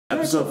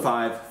Episode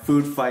 5,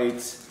 food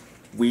fights.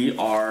 We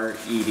are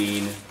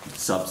eating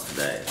subs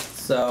today.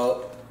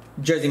 So,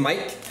 Jersey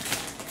Mike,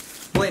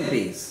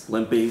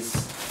 Blimpies,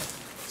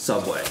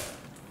 Subway.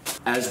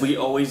 As we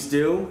always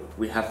do,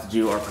 we have to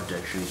do our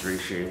predictions,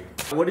 Rishi.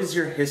 What is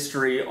your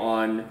history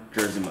on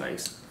Jersey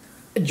Mike's?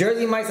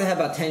 Jersey Mike's I had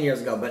about 10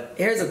 years ago, but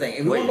here's the thing.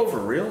 If Wait, for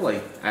real?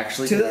 Like,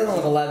 actually?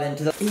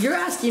 2011. You're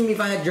asking me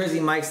if I had Jersey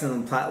Mike's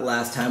in the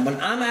last time,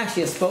 when I'm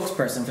actually a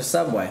spokesperson for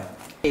Subway.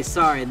 Hey,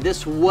 sorry,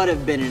 this would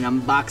have been an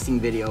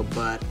unboxing video,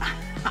 but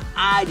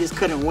I just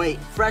couldn't wait.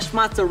 Fresh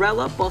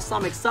mozzarella,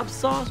 balsamic sub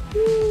sauce,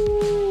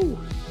 woo!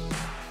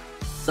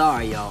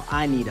 Sorry, y'all,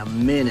 I need a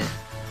minute.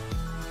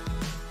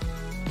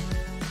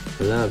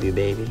 Love you,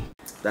 baby.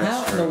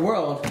 How in the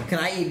world can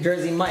I eat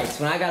Jersey Mike's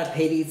when I gotta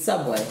pay to eat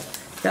Subway?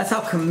 That's how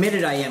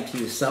committed I am to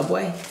you,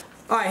 Subway.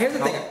 Alright, here's the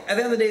thing. At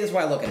the end of the day, this is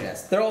why I look at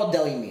this. They're all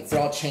deli meats.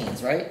 They're all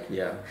chains, right?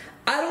 Yeah.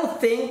 I don't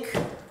think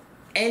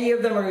any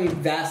of them are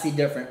vastly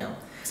different now.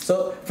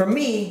 So, for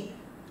me,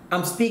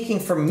 I'm speaking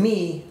for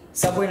me,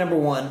 Subway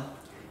 #1,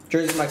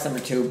 Jersey Mike's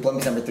 #2,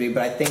 Blimpie's #3,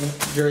 but I think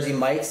Jersey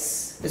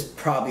Mike's is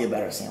probably a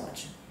better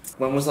sandwich.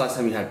 When was the last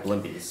time you had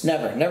Blimpies?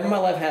 Never. Never in my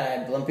life had I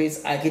had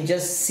Blimpies. I could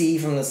just see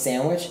from the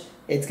sandwich,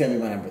 it's gonna be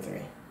my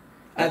 #3.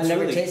 I've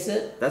never tasted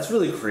it. That's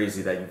really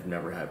crazy that you've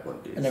never had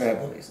Blimpies. I never had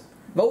Blimpies.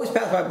 I've always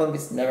passed by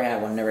Blimpies, never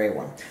had one, never ate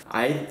one.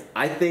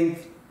 I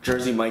think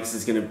Jersey Mike's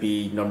is gonna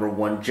be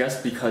 #1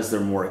 just because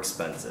they're more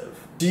expensive.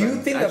 Do you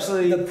think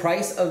the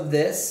price of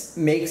this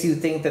makes you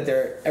think that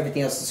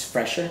everything else is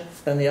fresher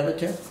than the other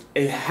two?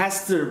 It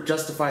has to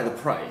justify the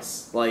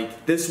price.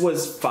 Like, this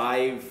was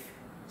 $5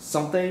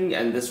 something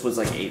and this was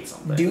like $8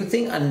 something. Do you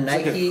think a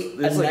Nike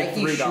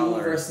 $3 shoe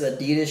versus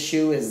Adidas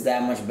shoe is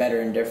that much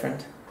better and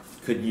different?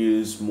 Could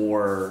use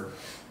more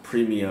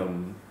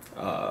premium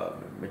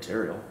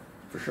material,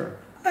 for sure.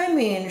 I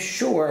mean,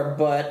 sure,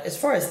 but as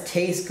far as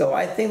taste go,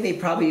 I think they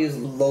probably use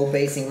low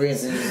base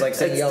ingredients and just like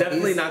say, yo,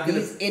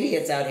 these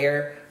idiots out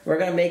here, we're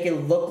gonna make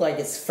it look like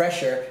it's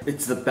fresher.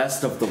 It's the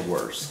best of the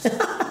worst,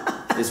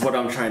 is what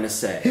I'm trying to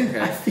say. Okay?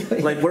 I feel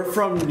like we're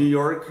from New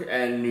York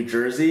and New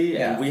Jersey,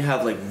 and we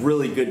have like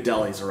really good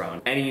delis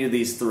around. Any of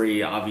these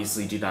three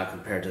obviously do not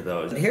compare to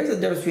those. Here's the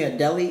difference between a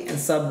deli and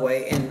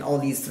Subway and all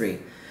these three.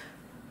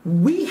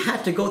 We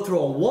had to go through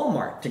a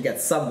Walmart to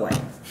get Subway.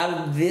 Out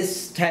of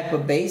this type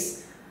of base,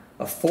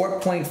 a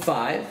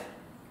 4.5.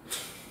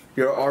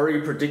 You're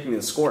already predicting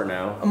the score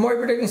now. I'm already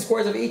predicting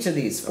scores of each of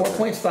these.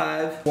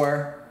 4.5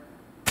 or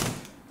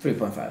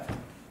 3.5.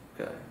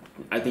 Okay.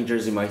 I think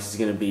Jersey Mike's is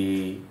going to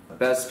be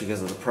best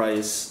because of the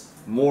price.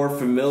 More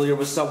familiar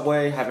with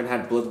Subway. Haven't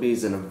had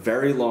Blimpies in a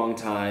very long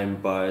time,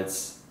 but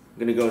I'm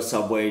going to go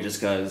Subway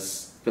just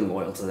because I've been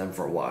loyal to them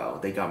for a while.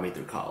 They got me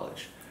through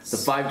college. The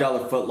 $5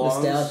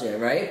 footlongs. Nostalgia,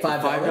 right?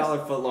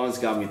 $5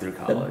 footlongs got me through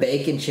college. The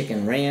bacon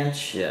chicken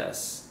ranch.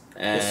 Yes.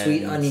 And the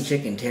sweet onion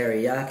chicken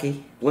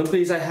teriyaki.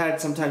 Blimpies I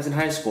had sometimes in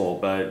high school,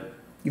 but...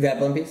 You've had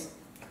Blimpies?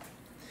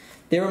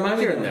 They remind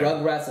me of the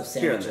Rugrats of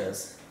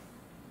sandwiches.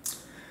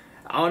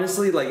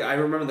 Honestly, like, I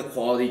remember the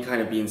quality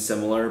kind of being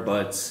similar,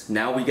 but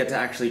now we get to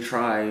actually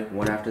try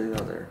one after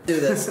the other. Do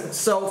this.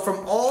 So,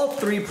 from all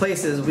three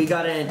places, we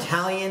got an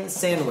Italian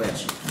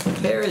sandwich.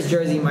 Here is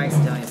Jersey Mike's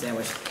Italian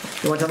sandwich.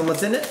 You want to tell them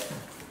what's in it?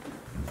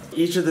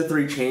 Each of the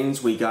three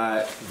chains, we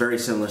got very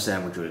similar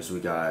sandwiches.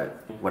 We got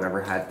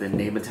whatever had the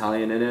name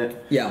Italian in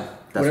it. Yeah,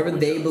 whatever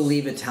they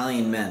believe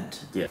Italian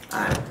meant. Yeah.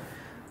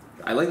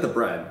 I like the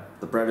bread.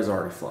 The bread is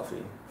already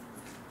fluffy.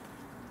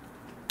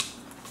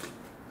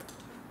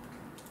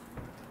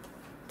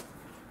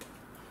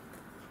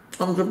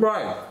 I'm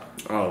surprised.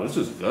 Oh, this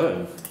is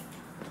good.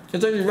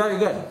 It's actually very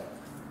good.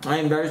 I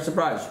am very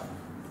surprised.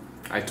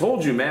 I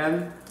told you,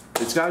 man.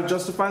 It's got to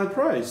justify the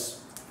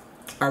price.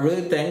 I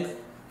really think...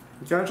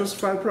 You gotta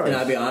justify the price. And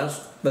I'll be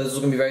honest, but this is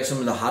gonna be very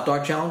similar to the hot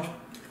dog challenge.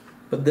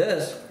 But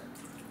this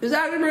is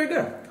actually pretty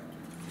good.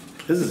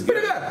 This is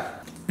pretty good.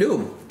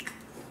 Dude,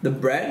 the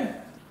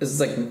bread is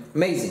like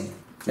amazing.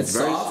 It's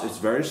soft. It's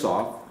very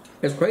soft.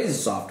 It's crazy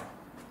soft.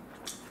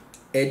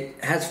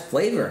 It has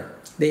flavor.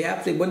 They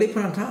have to, what do they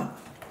put on top?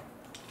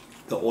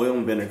 The oil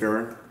and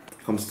vinegar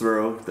comes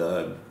through.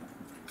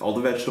 All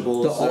the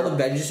vegetables. All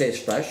the veggies say it's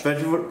fresh?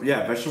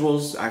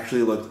 Vegetables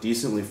actually look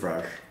decently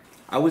fresh.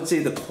 I would say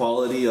the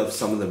quality of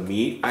some of the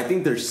meat, I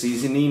think their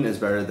seasoning is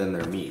better than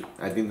their meat.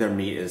 I think their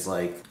meat is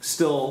like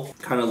still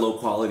kind of low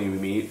quality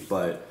meat,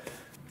 but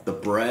the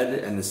bread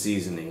and the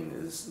seasoning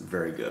is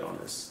very good on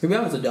this. To be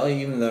honest with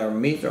deli, even their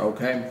meats are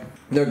okay.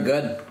 They're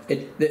good.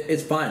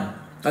 It's fine.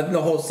 I think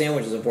the whole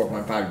sandwich is a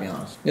 4.5 to be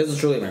honest. This is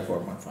truly my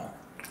 4.5.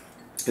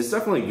 It's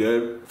definitely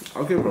good.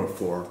 I'll give it a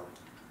 4.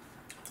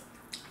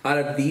 Out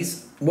of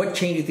these, what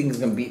chain do you think is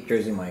going to beat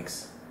Jersey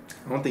Mike's?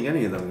 I don't think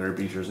any of them are going to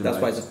beat Jersey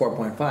That's Mike's. That's why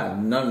it's a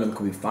 4.5. None of them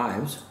could be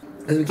 5s.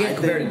 Because we can't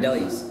compare it to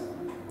delis.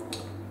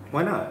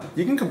 Why not?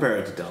 You can compare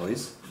it to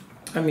delis.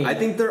 I mean, I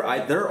think there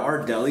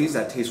are delis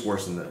that taste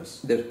worse than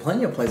this. There's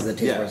plenty of places that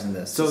taste worse than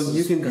this. So this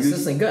is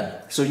consistently good.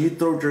 So you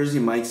throw Jersey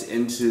Mike's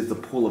into the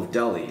pool of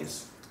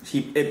delis.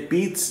 It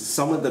beats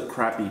some of the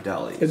crappy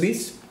delis. It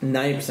beats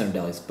 90% of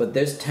delis, but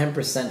there's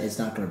 10% it's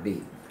not going to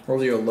beat.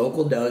 Those are your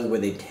local delis where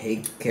they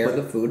take care of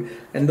the food,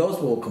 and those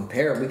will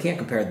compare. We can't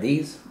compare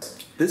these.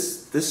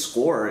 This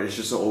score is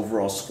just an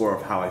overall score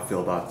of how I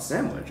feel about the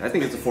sandwich. I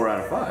think it's a 4 out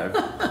of 5.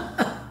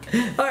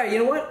 All right, you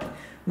know what?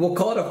 We'll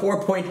call it a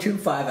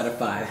 4.25 out of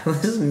 5.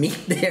 Let's just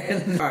meet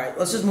there. All right,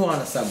 let's just move on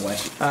to Subway.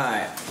 All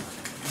right.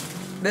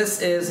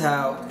 This is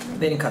how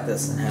they didn't cut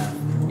this in half.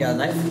 You got a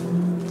knife?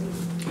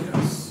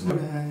 Yes.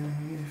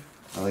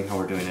 I like how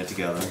we're doing it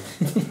together.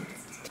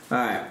 All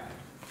right.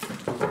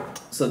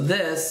 So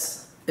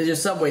this is your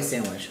Subway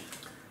sandwich.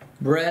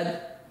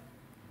 Bread.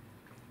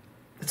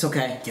 It's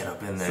okay. Get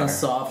up in there. It's not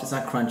soft. It's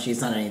not crunchy.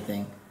 It's not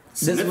anything.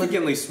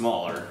 Significantly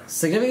smaller.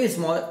 Significantly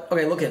smaller.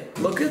 Okay,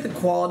 look at the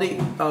quality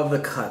of the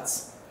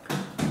cuts.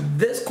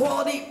 This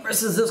quality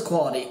versus this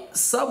quality.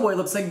 Subway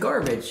looks like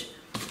garbage.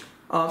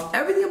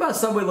 Everything about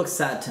Subway looks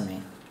sad to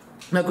me.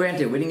 Now,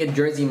 granted, we didn't get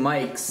Jersey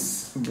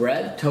Mike's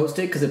bread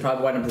toasted because it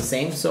probably wind up the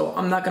same. So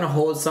I'm not gonna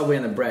hold Subway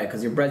on the bread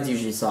because your bread's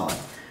usually solid.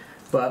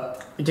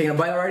 But you taking a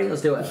bite already?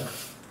 Let's do it.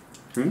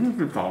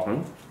 Keep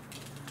talking.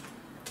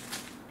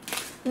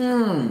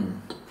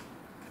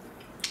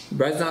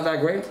 Bread's not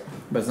that great,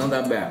 but it's not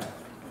that bad.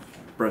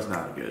 Bread's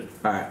not good.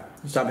 All right,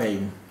 stop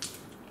hating.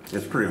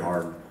 It's pretty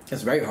hard.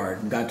 It's very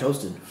hard. It got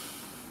toasted.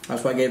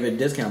 That's why I gave it a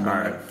discount. All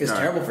right. It's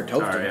terrible for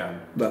toasted. All right, yeah.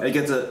 But it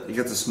gets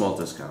a small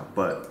discount,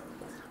 but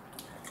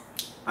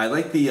I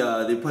like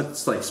the they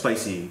put like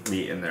spicy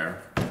meat in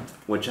there,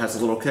 which has a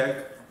little kick.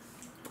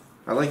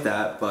 I like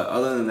that, but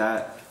other than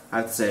that, I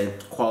have to say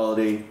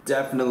quality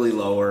definitely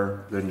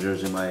lower than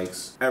Jersey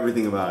Mike's.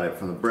 Everything about it,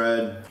 from the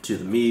bread to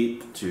the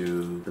meat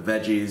to the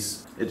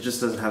veggies, it just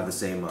doesn't have the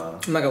same.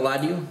 I'm not gonna lie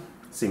to you.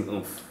 Same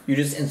oomph. You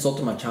just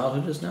insulted my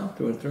childhood just now,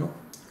 through and through.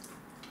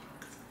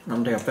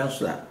 I'm gonna take offense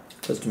to that.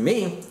 Because to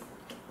me,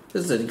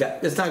 it's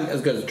not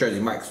as good as Jersey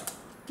Mike's.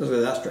 Let's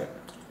go that straight.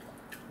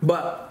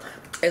 But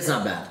it's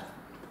not bad.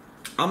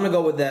 I'm gonna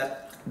go with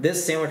that.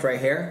 This sandwich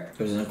right here,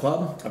 if it was in a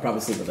club, I'd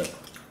probably sleep with it.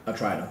 I'll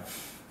try it.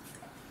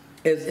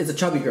 It's a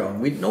chubby girl.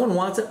 No one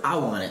wants it. I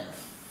want it.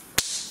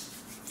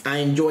 I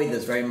enjoy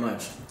this very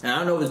much. And I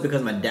don't know if it's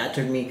because my dad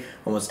took me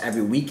almost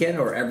every weekend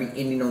or every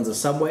Indian owns a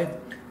Subway,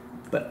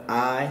 but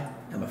I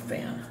am a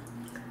fan.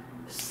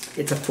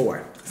 It's a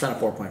 4. It's not a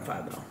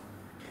 4.5 though.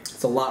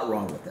 It's a lot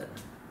wrong with it.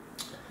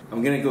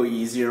 I'm gonna go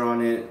easier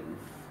on it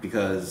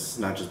because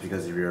not just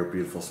because of your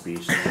beautiful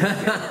speech,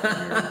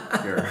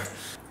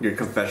 your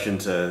confession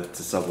to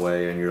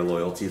Subway and your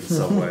loyalty to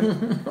Subway.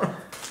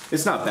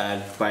 It's not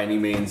bad by any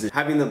means.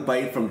 Having the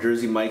bite from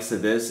Jersey Mike's to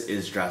this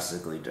is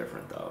drastically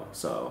different though.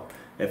 So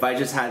if I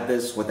just had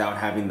this without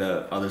having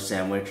the other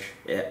sandwich,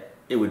 it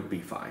would be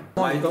fine.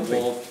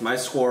 My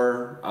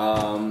score,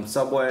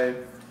 Subway.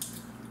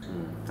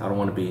 I don't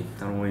want to be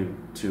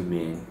too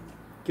mean.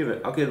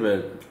 I'll give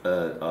it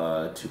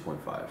a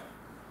 2.5.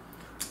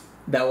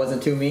 That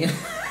wasn't too mean.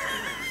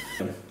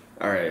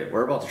 All right,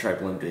 we're about to try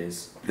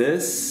Blimpies.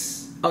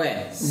 This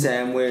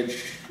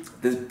sandwich,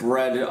 this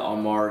bread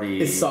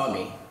It's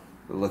soggy.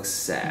 It looks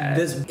sad.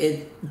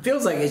 It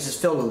feels like it's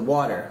just filled with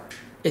water.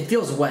 It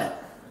feels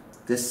wet.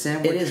 This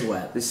sandwich. It is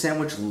wet. This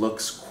sandwich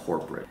looks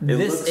corporate.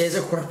 This is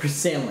a corporate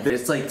sandwich.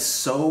 It's like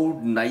so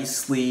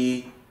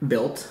nicely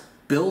built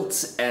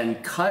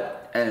and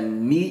cut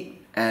and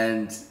neat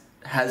and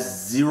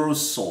has zero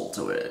soul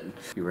to it.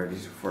 You ready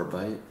for a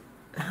bite?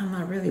 I'm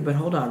not really, but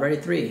hold on. Ready?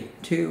 3,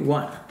 2,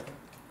 1. I'm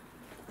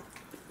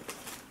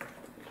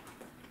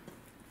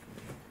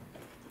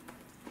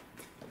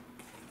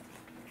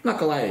not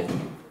gonna lie to you.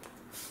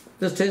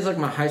 This tastes like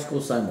my high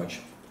school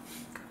sandwich.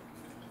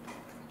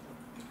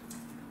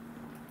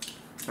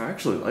 I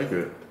actually like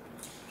it.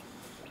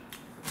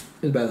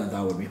 It's better than I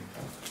thought it would be.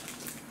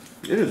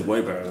 It is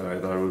way better than I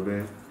thought it would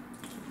be.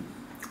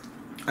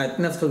 I think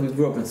that's because we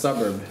grew up in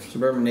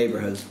suburban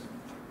neighborhoods.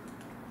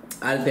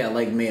 I didn't think I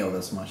liked mayo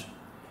this much.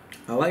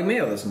 I like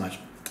mayo this much.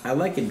 I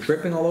like it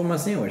dripping all over my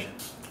sandwich.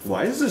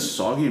 Why is this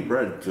soggy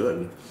bread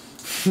good?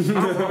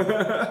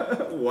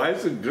 Why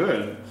is it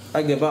good?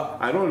 I give up.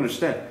 I don't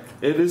understand.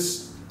 It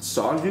is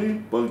soggy,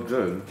 but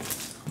good.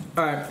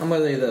 Alright, I'm gonna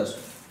tell you this.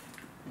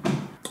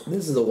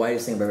 This is the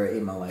whitest thing I've ever ate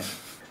in my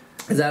life.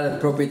 Is that an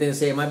appropriate thing to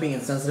say? Am I being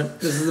insensitive?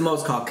 This is the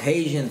most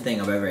Caucasian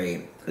thing I've ever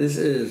ate. This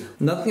is,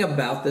 nothing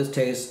about this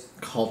tastes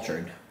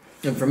cultured.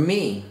 And for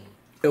me,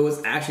 it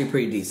was actually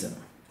pretty decent.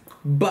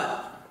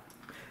 But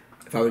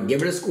if I would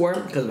give it a score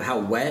because of how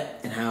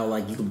wet and how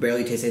like you could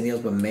barely taste anything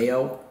else but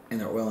mayo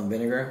and the oil and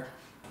vinegar.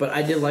 But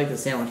I did like the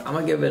sandwich. I'm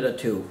gonna give it a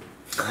 2.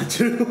 A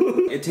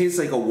 2? It tastes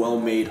like a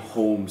well-made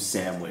home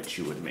sandwich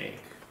you would make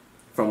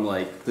from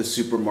like the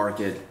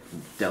supermarket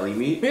deli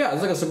meat. Yeah,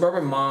 it's like a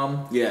suburban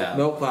mom. Yeah.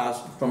 Middle class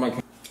from like.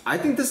 I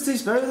think this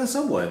tastes better than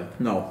Subway.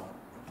 No.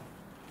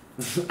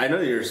 I know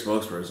you're a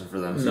spokesperson for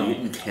them, so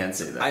you can't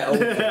say that. I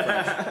always eat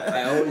fresh.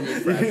 I always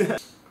eat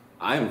fresh.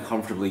 I am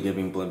comfortably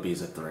giving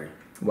Blimpies a 3.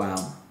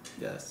 Wow.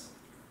 Yes.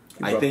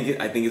 I think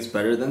it's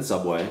better than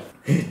Subway.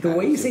 The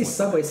way you say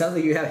Subway sounds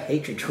like you have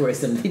hatred towards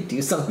them. They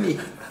do something.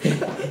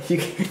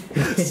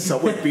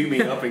 Subway beat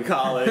me up in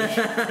college.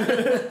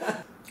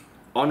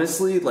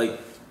 Honestly, like,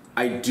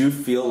 I do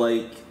feel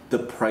like the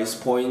price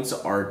points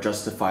are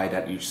justified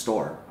at each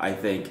store. I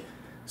think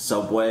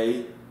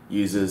Subway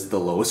uses the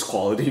lowest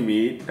quality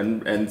meat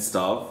and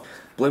stuff.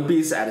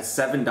 Blimpie's at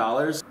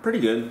 $7, pretty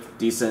good,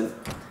 decent.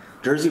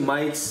 Jersey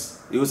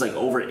Mike's, it was like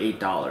over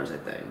 $8, I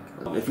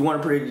think. If you want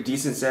a pretty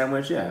decent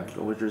sandwich, yeah,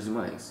 go with Jersey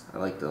Mike's. I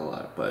liked it a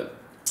lot, but...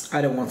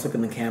 I don't want to look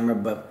in the camera,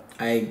 but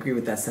I agree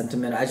with that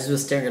sentiment. I just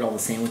was staring at all the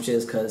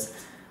sandwiches because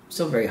I'm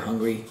still very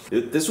hungry.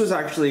 This was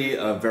actually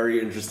a very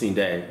interesting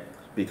day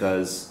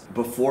because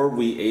before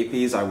we ate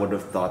these, I would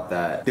have thought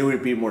that they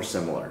would be more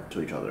similar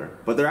to each other.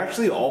 But they're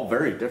actually all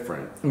very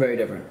different. Very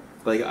different.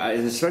 Like,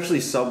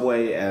 especially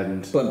Subway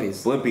and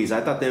Blimpie's.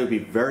 I thought they would be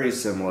very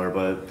similar,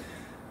 but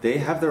they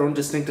have their own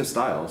distinctive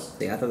styles.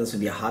 I thought this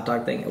would be a hot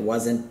dog thing. It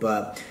wasn't,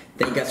 but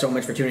thank you guys so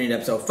much for tuning in to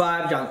episode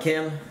 5. John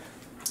Kim.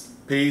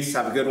 Peace.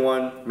 Have a good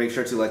one. Make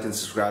sure to like and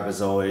subscribe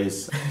as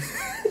always.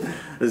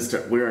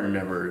 We are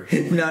never...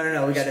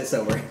 No. We got it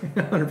sober.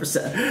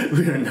 100%.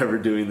 We are never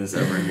doing this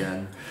ever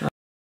again.